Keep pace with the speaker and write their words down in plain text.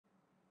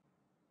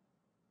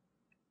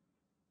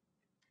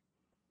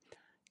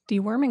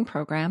Deworming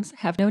programs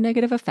have no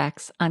negative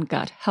effects on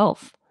gut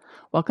health.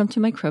 Welcome to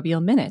Microbial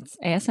Minutes,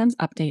 ASM's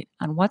update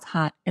on what's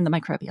hot in the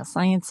microbial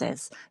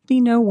sciences, the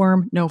No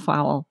Worm, No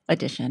Foul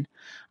edition.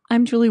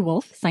 I'm Julie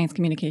Wolf, Science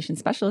Communication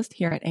Specialist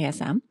here at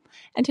ASM,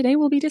 and today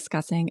we'll be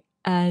discussing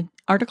an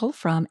article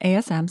from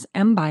ASM's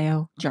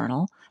MBio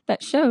journal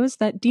that shows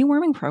that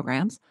deworming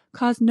programs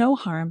cause no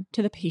harm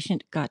to the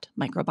patient gut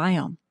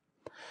microbiome.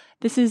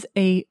 This is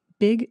a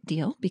big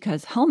deal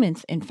because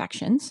helminth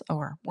infections,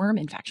 or worm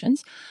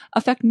infections,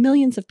 affect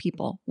millions of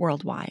people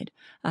worldwide,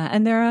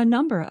 and there are a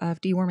number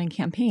of deworming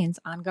campaigns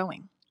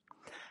ongoing.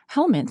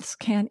 Helminths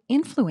can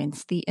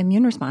influence the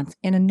immune response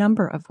in a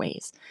number of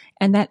ways,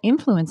 and that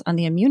influence on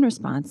the immune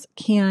response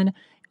can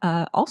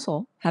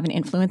also have an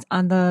influence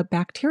on the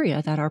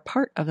bacteria that are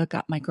part of the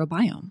gut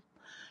microbiome.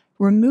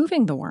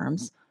 Removing the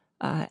worms,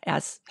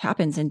 as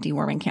happens in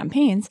deworming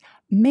campaigns,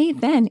 may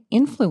then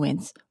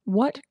influence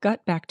what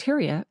gut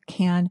bacteria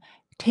can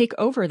take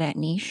over that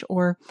niche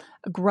or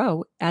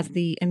grow as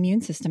the immune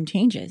system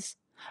changes.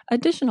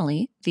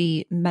 Additionally,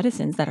 the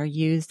medicines that are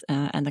used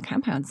and the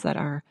compounds that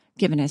are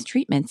given as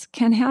treatments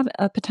can have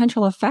a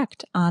potential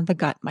effect on the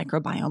gut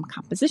microbiome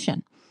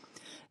composition.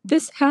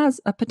 This has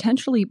a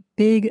potentially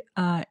big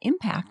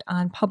impact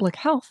on public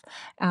health,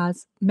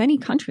 as many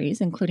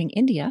countries, including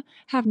India,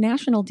 have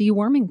national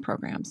deworming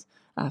programs.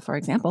 For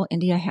example,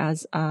 India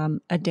has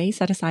a day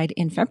set aside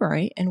in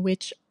February in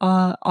which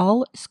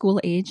all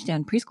school-aged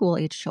and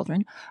preschool-aged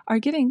children are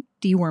giving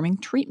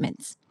deworming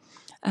treatments.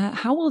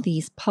 How will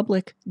these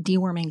public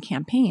deworming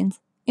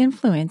campaigns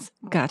influence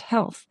gut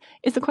health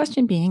is the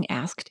question being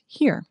asked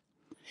here.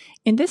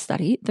 In this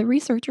study, the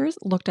researchers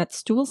looked at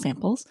stool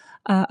samples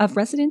of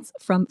residents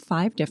from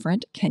 5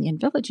 different Kenyan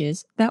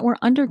villages that were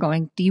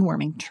undergoing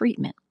deworming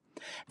treatment.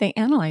 They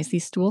analyzed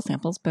these stool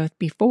samples both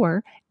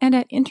before and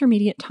at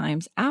intermediate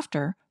times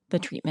after the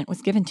treatment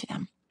was given to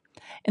them.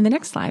 In the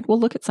next slide,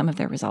 we'll look at some of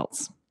their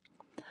results.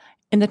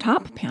 In the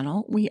top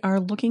panel, we are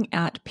looking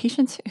at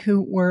patients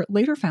who were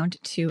later found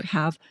to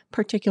have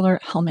particular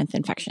helminth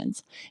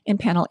infections. In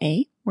panel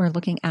A, we're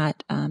looking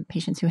at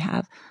patients who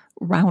have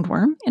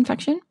roundworm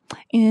infection.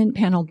 In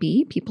panel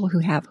B, people who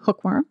have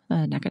hookworm,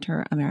 the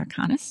Necator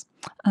americanus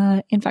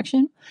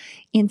infection.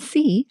 In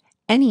C,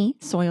 any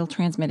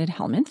soil-transmitted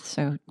helminth,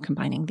 so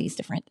combining these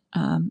different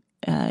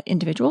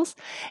individuals.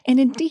 And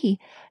in D,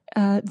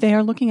 they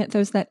are looking at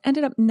those that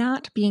ended up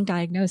not being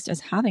diagnosed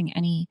as having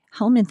any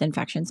helminth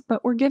infections,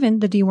 but were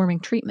given the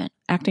deworming treatment,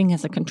 acting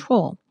as a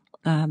control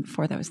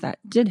for those that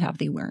did have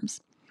the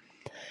worms.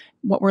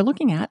 What we're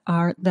looking at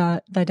are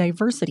the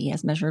diversity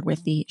as measured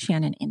with the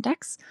Shannon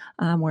index,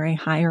 where a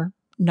higher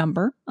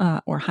number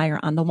or higher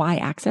on the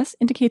y-axis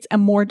indicates a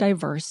more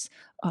diverse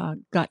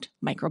gut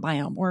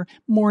microbiome, or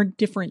more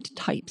different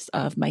types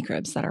of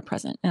microbes that are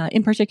present,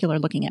 in particular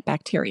looking at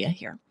bacteria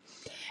here.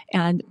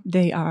 And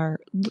they are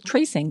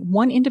tracing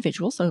one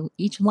individual, so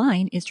each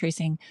line is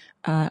tracing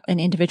an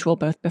individual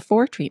both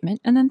before treatment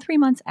and then 3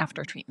 months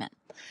after treatment.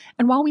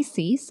 And while we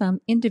see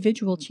some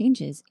individual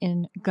changes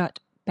in gut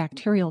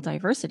bacterial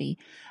diversity,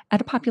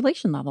 at a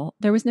population level,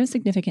 there was no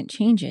significant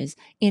changes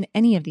in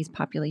any of these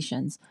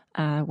populations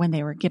when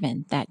they were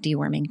given that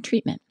deworming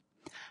treatment.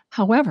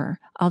 However,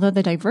 although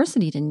the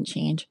diversity didn't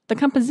change, the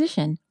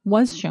composition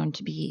was shown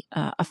to be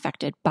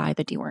affected by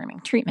the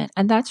deworming treatment,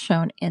 and that's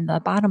shown in the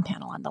bottom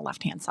panel on the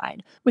left-hand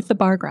side with the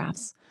bar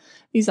graphs.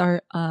 These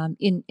are,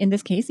 in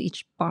this case,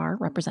 each bar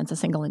represents a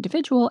single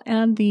individual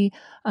and the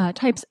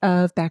types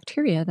of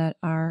bacteria that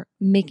are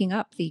making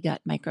up the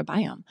gut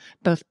microbiome,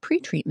 both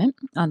pre-treatment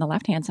on the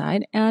left-hand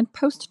side and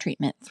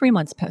post-treatment, 3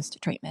 months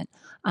post-treatment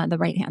on the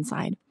right-hand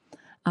side.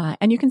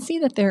 And you can see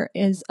that there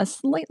is a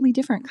slightly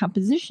different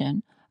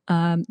composition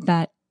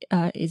that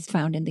is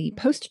found in the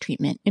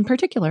post-treatment. In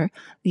particular,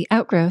 the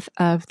outgrowth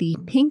of the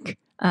pink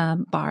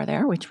bar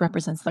there, which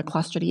represents the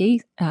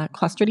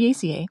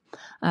Clostridiaceae,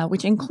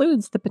 which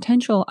includes the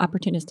potential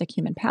opportunistic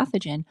human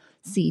pathogen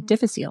C.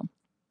 difficile.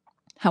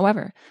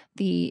 However,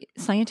 the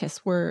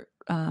scientists were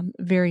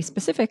very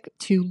specific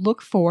to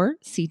look for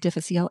C.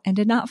 difficile and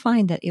did not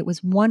find that it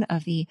was one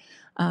of the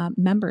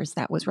members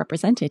that was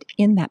represented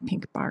in that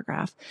pink bar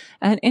graph.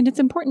 And it's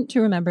important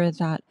to remember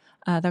that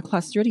the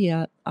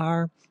Clostridia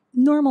are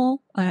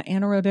normal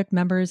anaerobic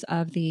members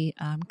of the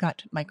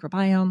gut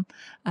microbiome,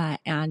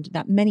 and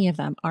that many of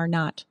them are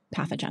not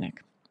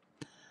pathogenic.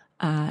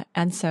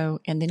 And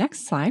so in the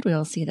next slide, we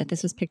will see that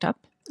this was picked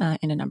up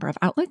in a number of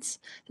outlets.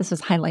 This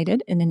was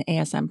highlighted in an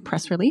ASM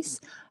press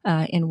release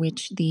in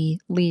which the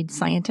lead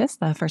scientist,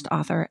 the first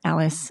author,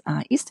 Alice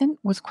Easton,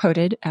 was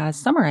quoted as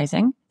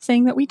summarizing,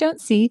 saying that we don't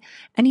see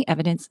any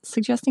evidence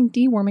suggesting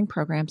deworming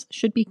programs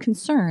should be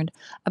concerned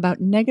about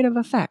negative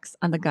effects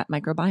on the gut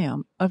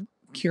microbiome of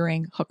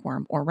curing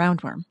hookworm or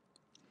roundworm.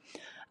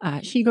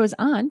 She goes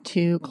on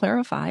to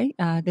clarify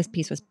this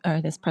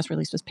press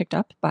release was picked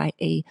up by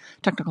a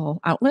technical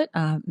outlet,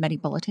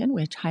 MediBulletin,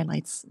 which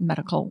highlights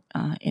medical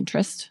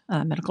interest,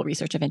 medical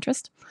research of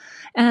interest.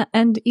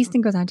 And Easton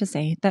goes on to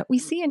say that we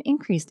see an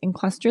increase in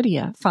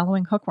Clostridia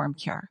following hookworm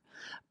cure.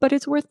 But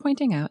it's worth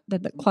pointing out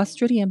that the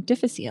Clostridium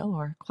difficile,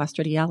 or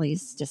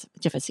Clostridiales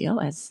difficile,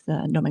 as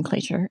the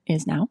nomenclature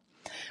is now,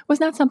 was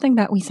not something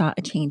that we saw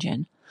a change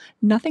in.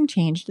 Nothing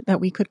changed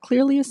that we could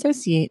clearly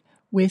associate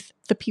with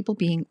the people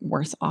being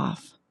worse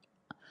off.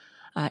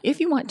 If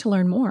you want to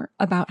learn more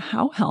about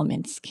how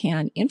helminths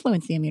can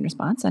influence the immune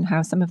response and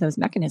how some of those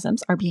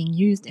mechanisms are being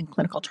used in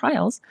clinical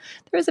trials,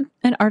 there is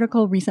an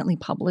article recently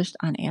published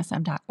on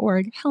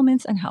asm.org,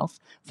 Helminths and Health,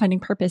 Finding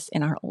Purpose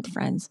in Our Old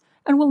Friends,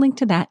 and we'll link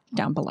to that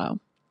down below.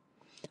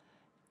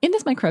 In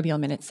this Microbial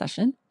Minutes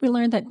session, we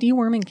learned that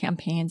deworming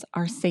campaigns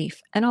are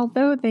safe, and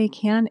although they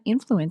can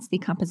influence the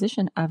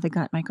composition of the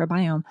gut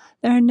microbiome,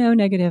 there are no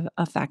negative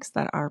effects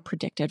that are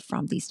predicted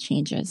from these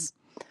changes.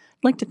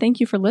 I'd like to thank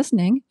you for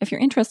listening. If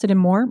you're interested in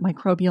more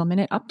Microbial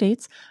Minute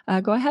updates,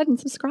 go ahead and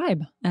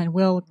subscribe, and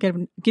we'll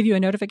give you a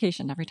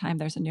notification every time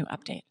there's a new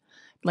update.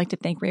 I'd like to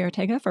thank Ray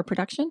Ortega for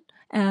production,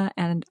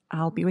 and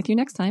I'll be with you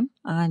next time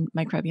on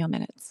Microbial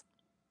Minutes.